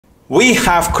We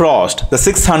have crossed the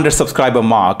 600 subscriber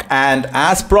mark, and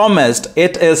as promised,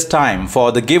 it is time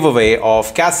for the giveaway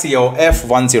of Casio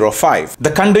F-105.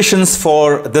 The conditions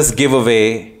for this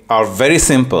giveaway are very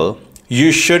simple.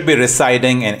 You should be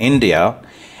residing in India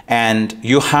and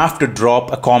you have to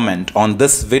drop a comment on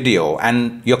this video,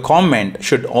 and your comment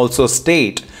should also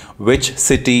state which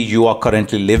city you are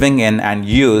currently living in and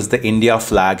use the India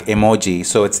flag emoji.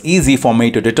 So it's easy for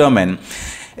me to determine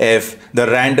if the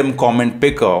random comment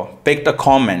picker picked a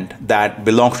comment that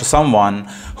belongs to someone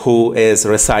who is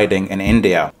residing in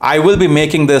India. I will be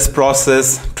making this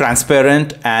process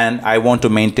transparent and I want to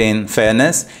maintain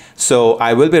fairness. So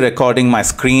I will be recording my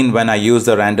screen when I use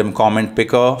the random comment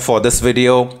picker for this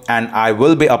video, and I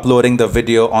will be uploading the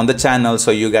video on the channel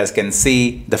so you guys can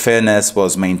see the fairness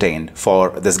was maintained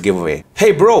for this giveaway.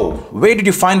 Hey bro, where did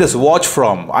you find this watch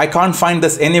from? I can't find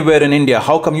this anywhere in India.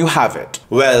 How come you have it?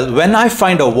 Well, when I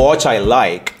find a watch I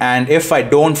like, and if I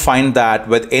don't find that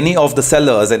with any of the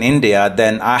sellers in India,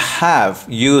 then I have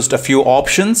used a few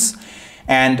options,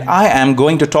 and I am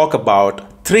going to talk about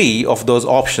 3 of those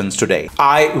options today.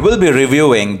 I will be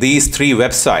reviewing these 3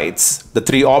 websites, the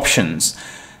 3 options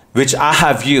which I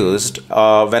have used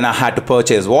when I had to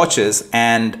purchase watches,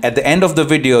 and at the end of the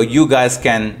video you guys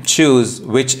can choose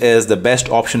which is the best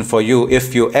option for you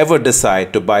if you ever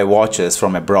decide to buy watches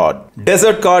from abroad.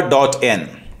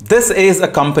 Desertcart.in. This is a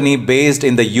company based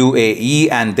in the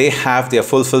UAE, and they have their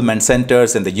fulfillment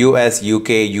centers in the US,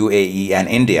 UK, UAE and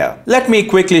India. Let me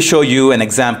quickly show you an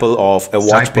example of a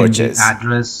watch purchase. Type in the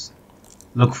address,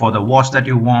 look for the watch that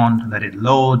you want, let it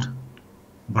load,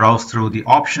 browse through the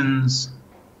options,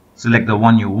 select the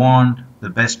one you want, the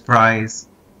best price,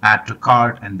 add to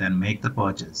cart, and then make the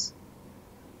purchase.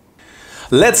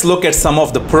 Let's look at some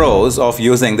of the pros of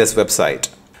using this website.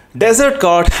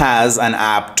 Desertcart has an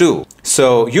app too,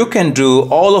 so you can do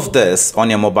all of this on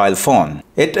your mobile phone.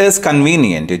 It is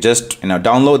convenient. You just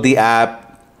download the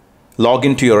app, log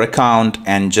into your account,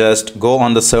 and just go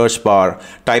on the search bar,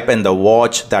 type in the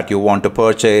watch that you want to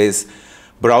purchase,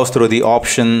 browse through the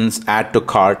options, add to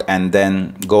cart, and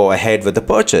then go ahead with the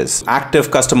purchase.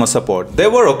 Active customer support.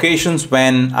 There were occasions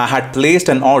when I had placed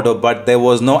an order but there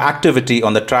was no activity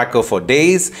on the tracker for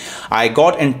days. I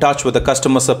got in touch with the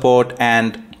customer support,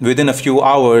 and within a few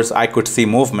hours I could see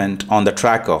movement on the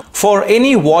tracker. For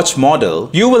any watch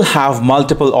model, you will have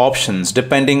multiple options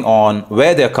depending on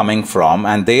where they're coming from,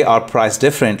 and they are priced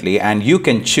differently, and you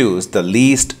can choose the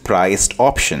least priced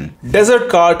option.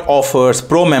 Desertcart offers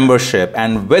Pro membership,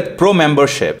 and with Pro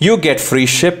membership you get free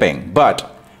shipping, but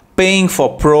paying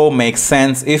for Pro makes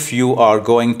sense if you are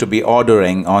going to be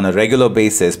ordering on a regular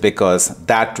basis, because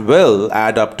that will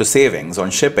add up to savings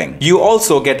on shipping. You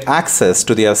also get access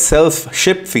to their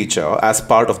self-ship feature as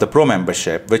part of the Pro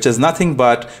membership, which is nothing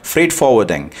but freight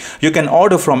forwarding. You can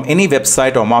order from any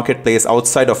website or marketplace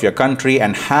outside of your country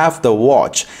and have the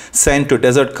watch sent to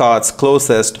Desertcart's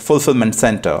closest fulfillment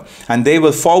center, and they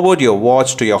will forward your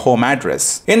watch to your home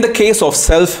address. In the case of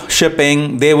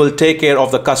self-shipping, they will take care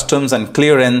of the customs and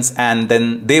clearance, and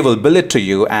then they will bill it to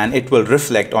you, and it will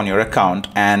reflect on your account,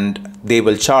 and they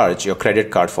will charge your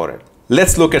credit card for it.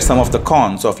 Let's look at some of the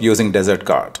cons of using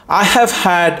Desertcart. I have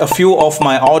had a few of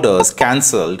my orders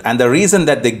cancelled, and the reason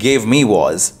that they gave me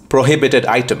was prohibited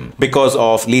item because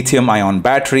of lithium ion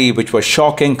battery, which was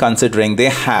shocking considering they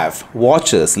have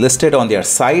watches listed on their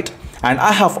site, and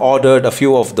I have ordered a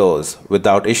few of those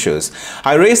without issues.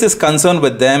 I raised this concern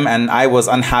with them, and I was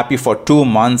unhappy for 2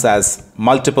 months as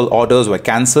multiple orders were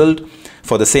cancelled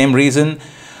for the same reason.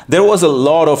 There was a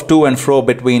lot of to and fro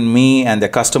between me and the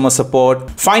customer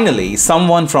support. Finally,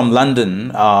 someone from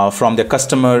London from the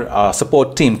customer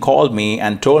support team called me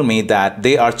and told me that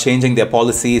they are changing their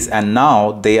policies, and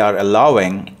now they are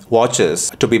allowing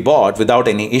watches to be bought without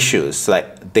any issues.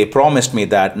 Like, they promised me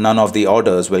that none of the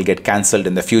orders will get cancelled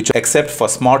in the future except for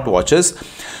smartwatches,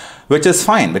 which is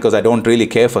fine because I don't really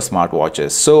care for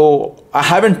smartwatches. So I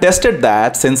haven't tested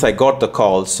that since I got the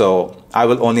call, so I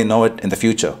will only know it in the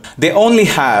future. They only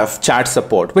have chat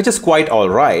support, which is quite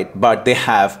alright, but they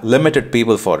have limited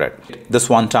people for it. This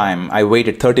one time I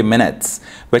waited 30 minutes,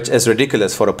 which is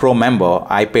ridiculous for a Pro member.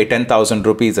 I pay 10,000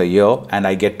 rupees a year and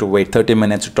I get to wait 30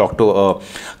 minutes to talk to a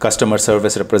customer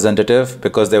service representative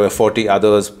because there were 40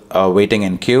 others waiting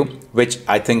in queue, which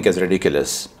I think is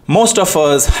ridiculous. Most of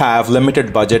us have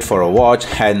limited budget for a watch,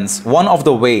 hence one of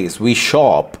the ways we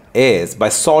shop is by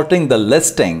sorting the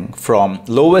listing from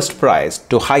lowest price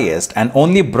to highest and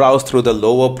only browse through the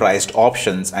lower priced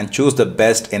options and choose the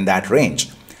best in that range.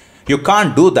 You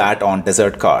can't do that on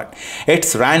Desertcart.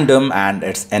 It's random and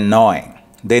it's annoying.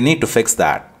 They need to fix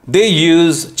that. They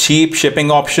use cheap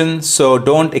shipping options, so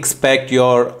don't expect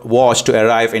your watch to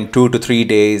arrive in 2 to 3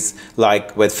 days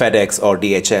like with FedEx or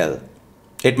DHL.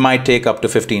 It might take up to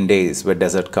 15 days with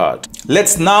desertcart.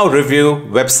 Let's now review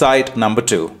website number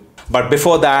 2. But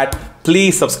before that,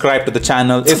 please subscribe to the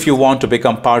channel if you want to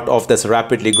become part of this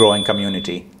rapidly growing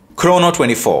community.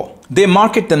 Chrono24. They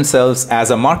market themselves as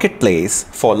a marketplace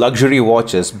for luxury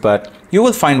watches, but you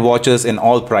will find watches in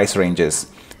all price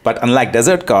ranges. But unlike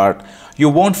desertcart, you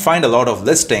won't find a lot of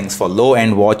listings for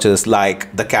low-end watches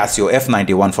like the Casio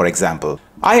F-105, for example.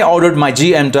 I ordered my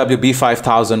GMW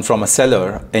B5000 from a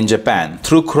seller in Japan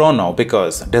through Chrono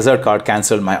because desertcart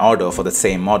cancelled my order for the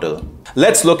same model.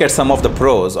 Let's look at some of the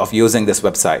pros of using this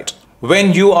website.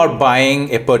 When you are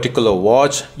buying a particular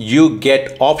watch, you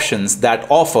get options that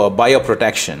offer buyer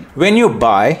protection. When you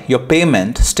buy, your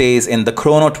payment stays in the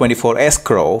Chrono24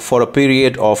 escrow for a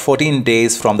period of 14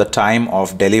 days from the time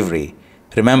of delivery.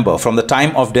 Remember, from the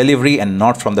time of delivery and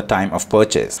not from the time of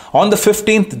purchase. On the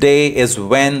 15th day is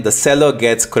when the seller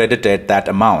gets credited that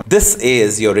amount. This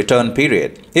is your return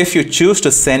period. If you choose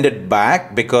to send it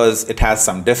back because it has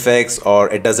some defects or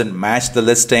it doesn't match the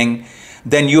listing,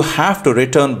 then you have to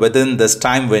return within this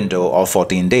time window of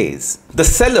 14 days. The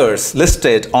sellers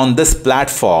listed on this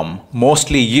platform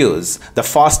mostly use the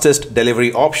fastest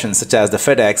delivery options such as the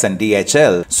FedEx and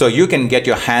DHL, so you can get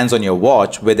your hands on your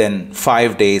watch within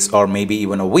 5 days or maybe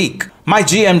even a week. My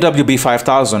GMW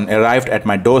B5000 arrived at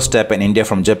my doorstep in India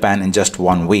from Japan in just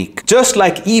 1 week. Just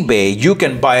like eBay, you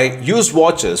can buy used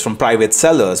watches from private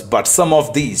sellers, but some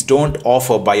of these don't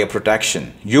offer buyer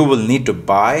protection. You will need to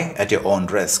buy at your own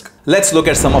risk. Let's look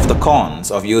at some of the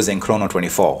cons of using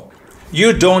Chrono24.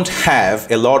 You don't have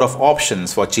a lot of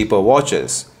options for cheaper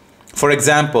watches. For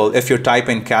example, if you type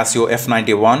in Casio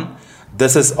F-105,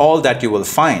 this is all that you will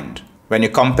find. When you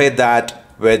compare that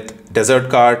with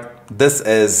desertcart, this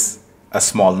is a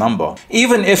small number.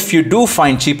 Even if you do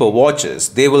find cheaper watches,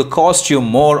 they will cost you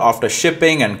more after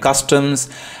shipping and customs,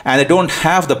 and they don't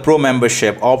have the pro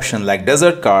membership option like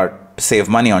desertcart to save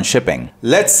money on shipping.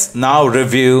 Let's now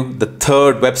review the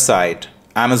third website,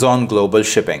 Amazon Global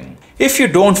Shipping. If you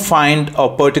don't find a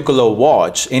particular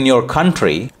watch in your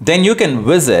country, then you can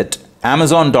visit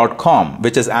Amazon.com,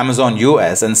 which is Amazon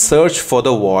US, and search for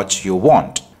the watch you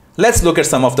want. Let's look at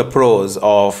some of the pros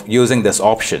of using this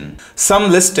option.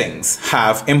 Some listings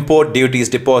have import duties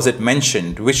deposit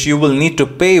mentioned, which you will need to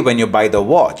pay when you buy the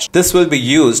watch. This will be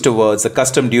used towards the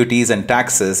custom duties and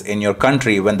taxes in your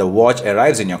country when the watch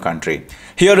arrives in your country.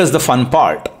 Here is the fun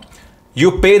part.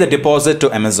 You pay the deposit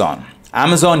to Amazon.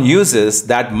 Amazon uses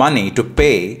that money to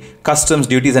pay customs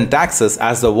duties and taxes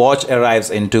as the watch arrives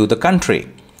into the country.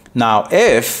 Now,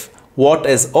 if what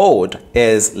is owed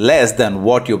is less than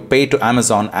what you pay to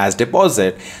Amazon as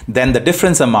deposit, then the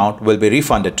difference amount will be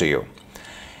refunded to you.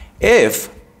 If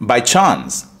by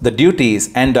chance the duties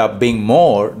end up being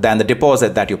more than the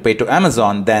deposit that you pay to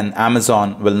Amazon, then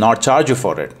Amazon will not charge you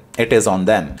for it. It is on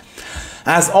them.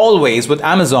 As always with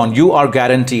Amazon, you are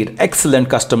guaranteed excellent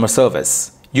customer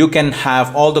service. You can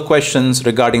have all the questions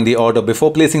regarding the order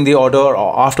before placing the order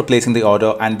or after placing the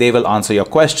order, and they will answer your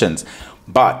questions.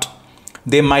 But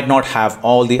they might not have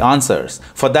all the answers.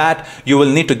 For that, you will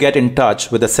need to get in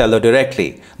touch with the seller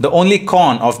directly. The only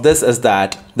con of this is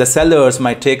that the sellers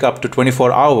might take up to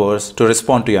 24 hours to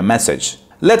respond to your message.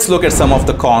 Let's look at some of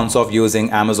the cons of using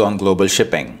Amazon Global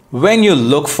Shipping. When you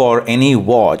look for any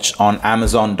watch on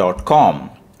Amazon.com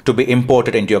to be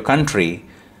imported into your country,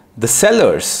 the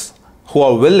sellers who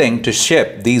are willing to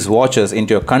ship these watches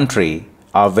into your country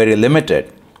are very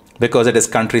limited because it is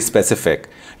country specific.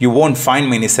 You won't find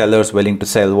many sellers willing to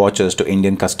sell watches to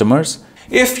Indian customers.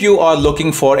 If you are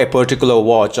looking for a particular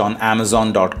watch on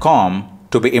Amazon.com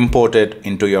to be imported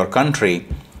into your country,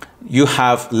 you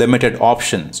have limited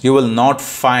options. You will not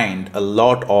find a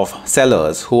lot of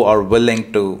sellers who are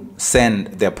willing to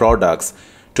send their products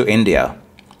to India.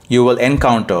 You will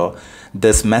encounter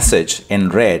this message in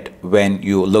red when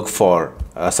you look for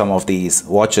some of these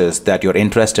watches that you're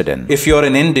interested in. If you're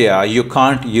in India, you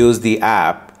can't use the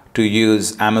app to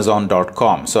use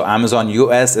Amazon.com. So Amazon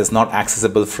US is not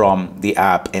accessible from the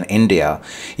app in India.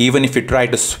 Even if you try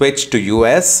to switch to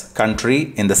US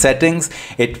country in the settings,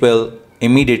 it will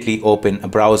immediately open a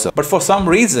browser. But for some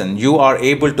reason, you are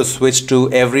able to switch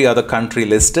to every other country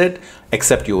listed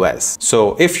except US.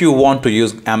 So if you want to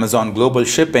use Amazon Global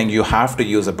Shipping, you have to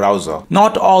use a browser.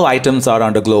 Not all items are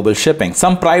under global shipping.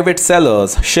 Some private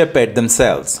sellers ship it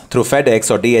themselves through FedEx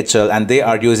or DHL, and they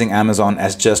are using Amazon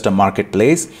as just a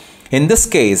marketplace. In this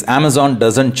case, Amazon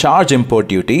doesn't charge import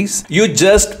duties. You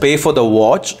just pay for the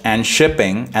watch and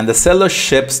shipping, and the seller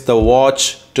ships the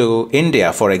watch to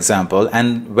India, for example,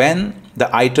 and when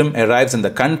the item arrives in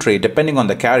the country, depending on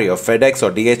the carrier, FedEx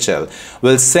or DHL,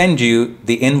 will send you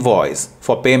the invoice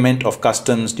for payment of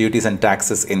customs, duties and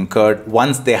taxes incurred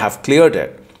once they have cleared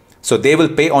it. So they will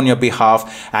pay on your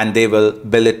behalf and they will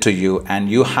bill it to you, and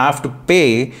you have to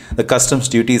pay the customs,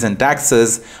 duties and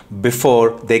taxes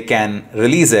before they can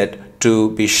release it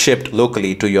to be shipped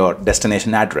locally to your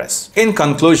destination address. In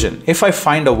conclusion, if I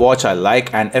find a watch I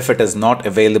like and if it is not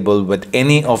available with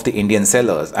any of the Indian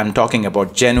sellers, I'm talking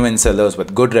about genuine sellers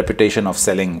with good reputation of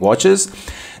selling watches,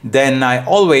 then I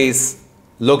always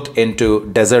looked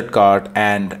into desertcart,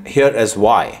 and here is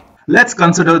why. Let's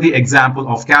consider the example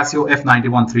of Casio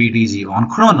F-105 3DG on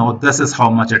Chrono. This is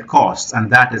how much it costs,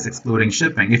 and that is excluding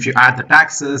shipping. If you add the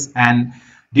taxes and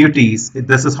duties,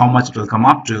 this is how much it will come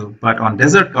up to. But on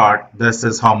desertcart, this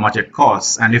is how much it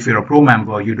costs. And if you're a pro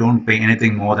member, you don't pay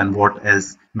anything more than what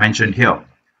is mentioned here.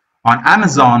 On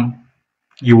Amazon,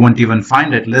 you won't even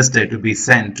find it listed to be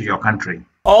sent to your country.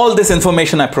 All this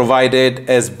information I provided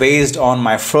is based on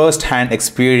my first-hand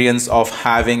experience of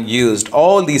having used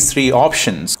all these three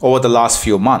options over the last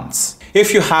few months.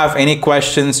 If you have any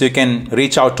questions, you can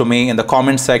reach out to me in the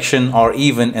comment section or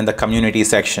even in the community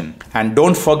section. And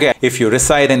don't forget, if you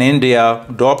reside in India,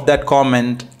 drop that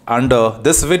comment under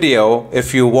this video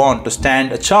if you want to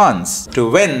stand a chance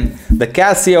to win the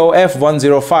Casio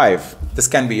F-105. This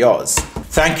can be yours.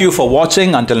 Thank you for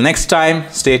watching. Until next time,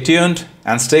 stay tuned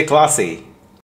and stay classy.